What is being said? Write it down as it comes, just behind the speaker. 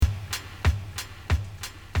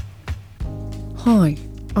Hi,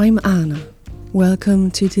 I'm Anna. Welcome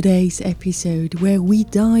to today's episode where we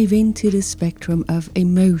dive into the spectrum of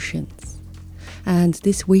emotions. And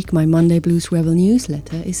this week my Monday Blues Rebel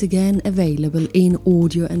newsletter is again available in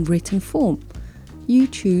audio and written form. You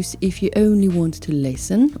choose if you only want to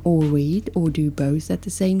listen or read or do both at the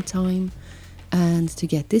same time. And to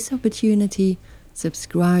get this opportunity,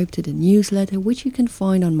 subscribe to the newsletter, which you can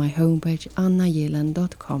find on my homepage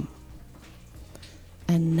annajelan.com.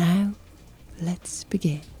 And now, let's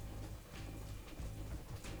begin.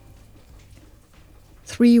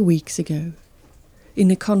 3 weeks ago,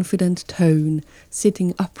 in a confident tone,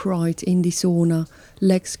 sitting upright in the sauna,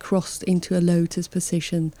 legs crossed into a lotus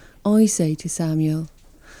position, I say to Samuel,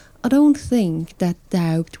 I don't think that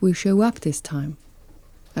doubt will show up this time.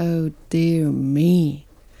 Oh dear me.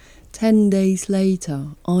 10 days later,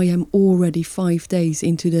 I am already 5 days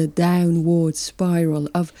into the downward spiral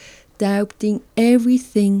of doubting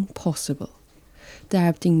everything possible.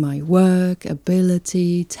 Doubting my work,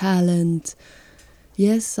 ability, talent.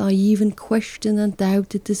 Yes, I even questioned and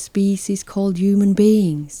doubted the species called human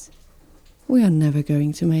beings. We are never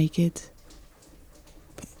going to make it.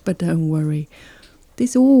 But don't worry,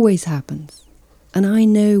 this always happens. And I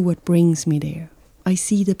know what brings me there. I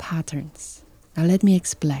see the patterns. Now let me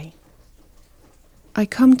explain. I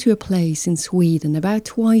come to a place in Sweden about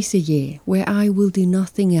twice a year where I will do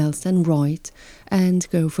nothing else than write and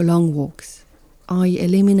go for long walks. I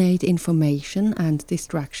eliminate information and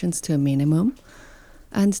distractions to a minimum,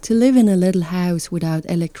 and to live in a little house without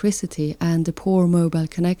electricity and a poor mobile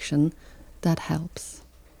connection, that helps.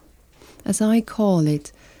 As I call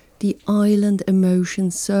it, the island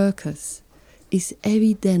emotion circus is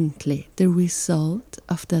evidently the result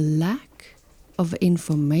of the lack of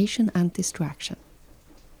information and distraction.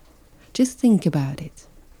 Just think about it.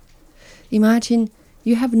 Imagine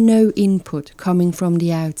you have no input coming from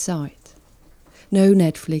the outside. No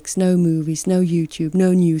Netflix, no movies, no YouTube,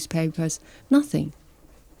 no newspapers, nothing.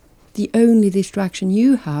 The only distraction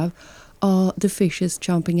you have are the fishes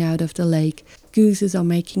jumping out of the lake, gooses are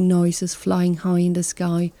making noises flying high in the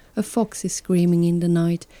sky, a fox is screaming in the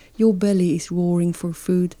night, your belly is roaring for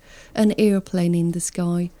food, an airplane in the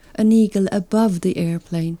sky, an eagle above the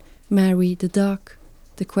airplane, Mary the duck.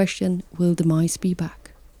 The question, will the mice be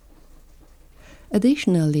back?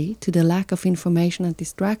 Additionally to the lack of information and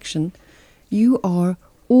distraction, you are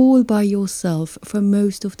all by yourself for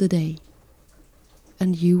most of the day.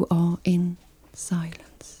 And you are in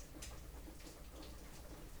silence.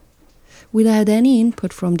 Without any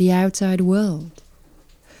input from the outside world,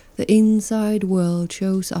 the inside world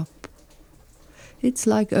shows up. It's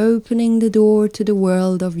like opening the door to the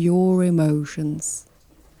world of your emotions,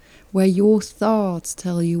 where your thoughts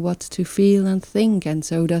tell you what to feel and think, and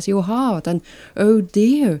so does your heart. And oh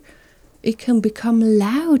dear, it can become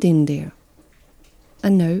loud in there.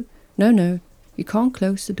 And no, you can't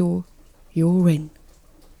close the door. You're in.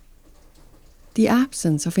 The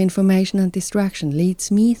absence of information and distraction leads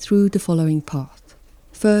me through the following path.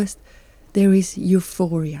 First, there is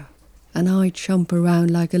euphoria, and I jump around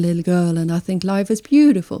like a little girl and I think life is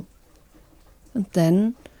beautiful. And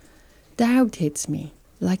then, doubt hits me,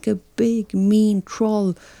 like a big mean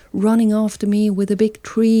troll running after me with a big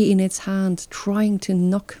tree in its hand, trying to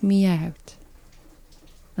knock me out.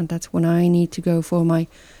 And that's when I need to go for my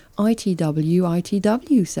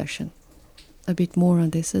ITW session. A bit more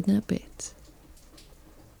on this in a bit.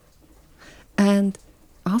 And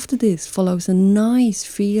after this follows a nice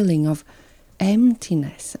feeling of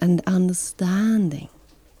emptiness and understanding.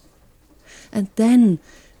 And then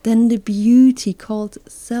the beauty called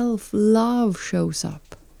self-love shows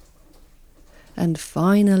up. And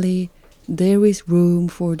finally, there is room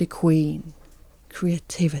for the queen,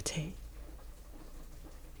 creativity.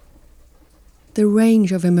 The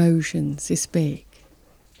range of emotions is big.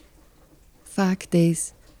 Fact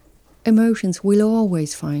is, emotions will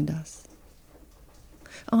always find us.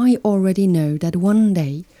 I already know that one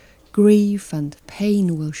day grief and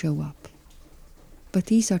pain will show up. But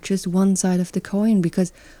these are just one side of the coin,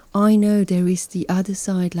 because I know there is the other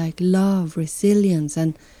side, like love, resilience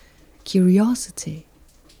and curiosity.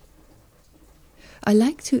 I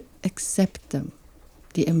like to accept them,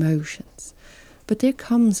 the emotions. But there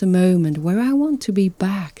comes a moment where I want to be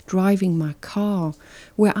back driving my car,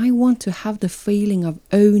 where I want to have the feeling of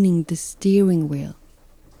owning the steering wheel.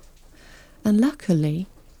 And luckily,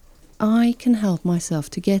 I can help myself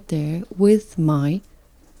to get there with my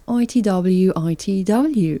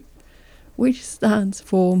ITW, which stands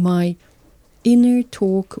for my Inner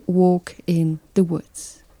Talk Walk in the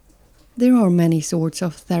Woods. There are many sorts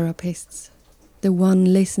of therapists. The one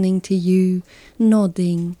listening to you,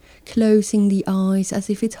 nodding, closing the eyes as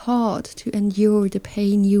if it's hard to endure the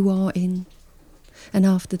pain you are in. And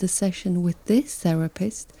after the session with this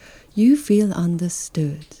therapist, you feel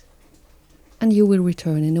understood. And you will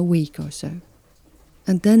return in a week or so.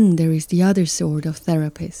 And then there is the other sort of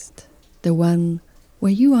therapist, the one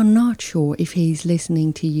where you are not sure if he is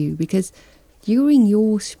listening to you, because during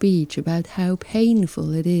your speech about how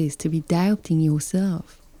painful it is to be doubting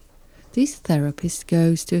yourself, this therapist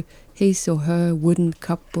goes to his or her wooden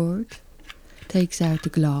cupboard, takes out the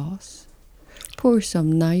glass, pours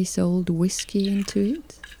some nice old whiskey into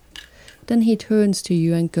it. Then he turns to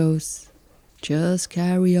you and goes, "Just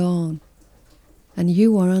carry on." And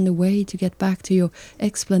you are on the way to get back to your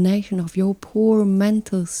explanation of your poor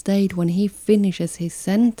mental state when he finishes his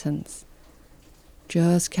sentence.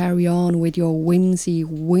 "Just carry on with your whimsy,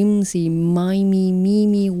 mimey,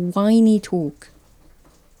 mimi, whiny talk."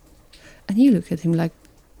 And you look at him like,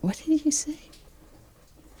 "What did you say?"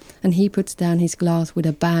 And he puts down his glass with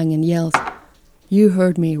a bang and yells, "You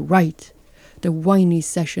heard me right. The whiny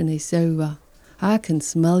session is over. I can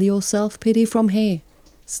smell your self-pity from here.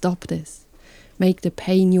 Stop this. Make the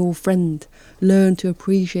pain your friend. Learn to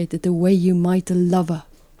appreciate it the way you might a lover."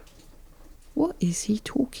 What is he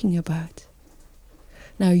talking about?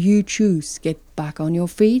 Now you choose, get back on your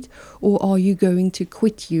feet, or are you going to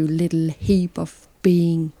quit, you little heap of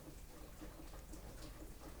being?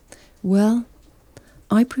 Well,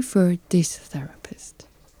 I prefer this therapist.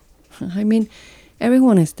 I mean,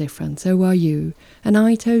 everyone is different, so are you, and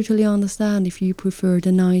I totally understand if you prefer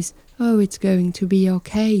the nice, "oh, it's going to be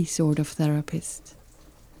okay" sort of therapist.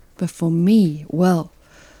 But for me, well,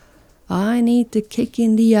 I need the kick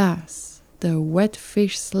in the ass, the wet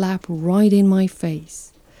fish slap right in my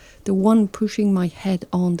face, the one pushing my head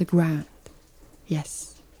on the ground.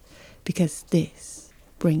 Yes, because this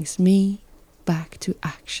brings me back to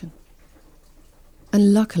action.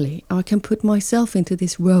 And luckily, I can put myself into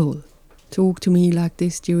this role, talk to me like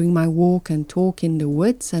this during my walk and talk in the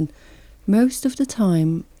woods, and most of the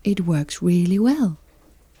time it works really well.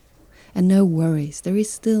 And no worries, there is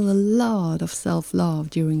still a lot of self-love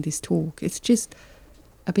during this talk. It's just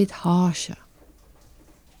a bit harsher.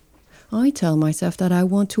 I tell myself that I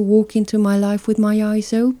want to walk into my life with my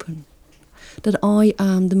eyes open, that I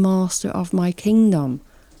am the master of my kingdom,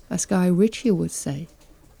 as Guy Ritchie would say.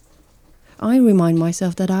 I remind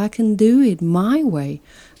myself that I can do it my way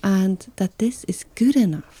and that this is good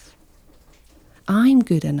enough. I'm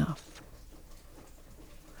good enough.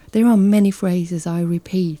 There are many phrases I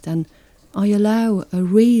repeat, and I allow a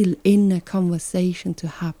real inner conversation to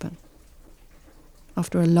happen.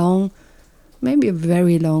 After a long, maybe a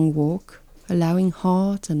very long walk, allowing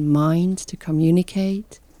heart and mind to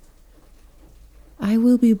communicate, I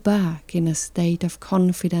will be back in a state of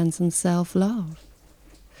confidence and self-love.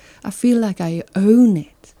 I feel like I own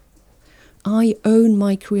it. I own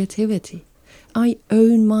my creativity. I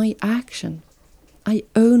own my action. I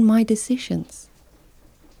own my decisions.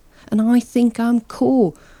 And I think I'm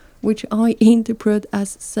cool, which I interpret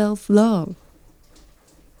as self-love.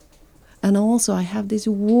 And also I have this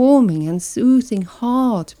warming and soothing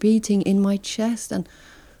heart beating in my chest, and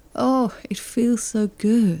oh, it feels so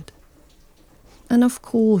good. And of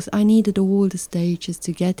course I needed all the stages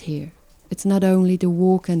to get here. It's not only the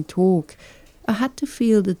walk and talk. I had to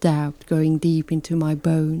feel the doubt going deep into my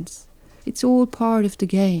bones. It's all part of the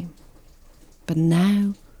game. But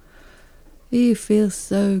now, it feels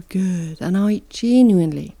so good, and I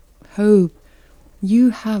genuinely hope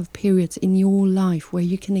you have periods in your life where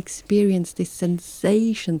you can experience this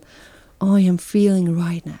sensation I am feeling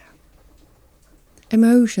right now.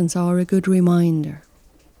 Emotions are a good reminder.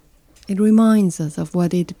 It reminds us of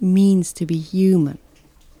what it means to be human.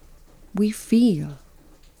 We feel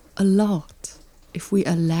a lot if we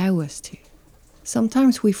allow us to.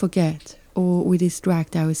 Sometimes we forget or we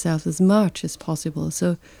distract ourselves as much as possible,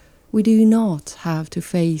 so we do not have to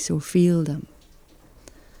face or feel them.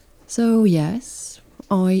 So yes,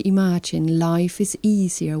 I imagine life is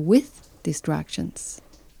easier with distractions.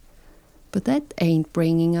 But that ain't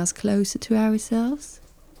bringing us closer to ourselves.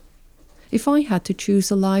 If I had to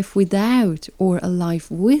choose a life without or a life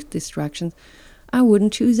with distractions, I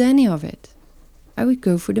wouldn't choose any of it. I would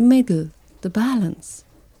go for the middle, the balance.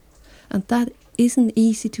 And that isn't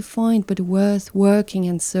easy to find, but worth working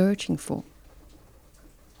and searching for.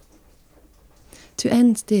 To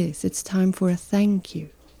end this, it's time for a thank you.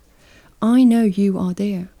 I know you are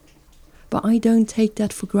there, but I don't take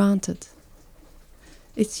that for granted.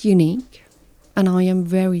 It's unique, and I am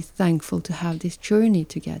very thankful to have this journey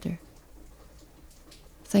together.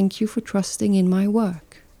 Thank you for trusting in my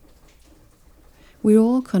work. We're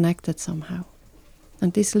all connected somehow,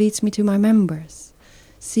 And this leads me to my members.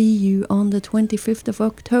 See you on the 25th of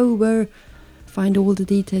October. Find all the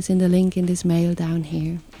details in the link in this mail down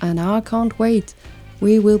here. And I can't wait.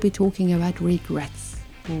 We will be talking about regrets.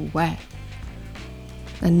 Wow.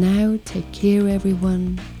 And now, take care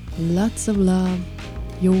everyone. Lots of love.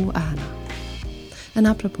 Your Anna. And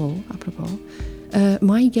apropos,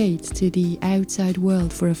 my gate to the outside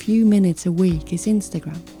world for a few minutes a week is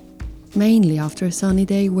Instagram. Mainly after a sunny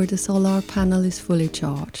day where the solar panel is fully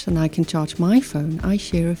charged and I can charge my phone, I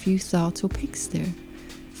share a few thoughts or pics there.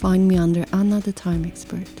 Find me under Anna the Time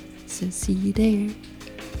Expert. So see you there.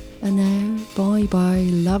 And now, bye bye,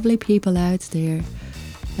 lovely people out there.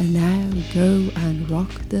 And now go and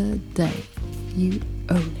rock the day. You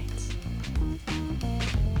own it.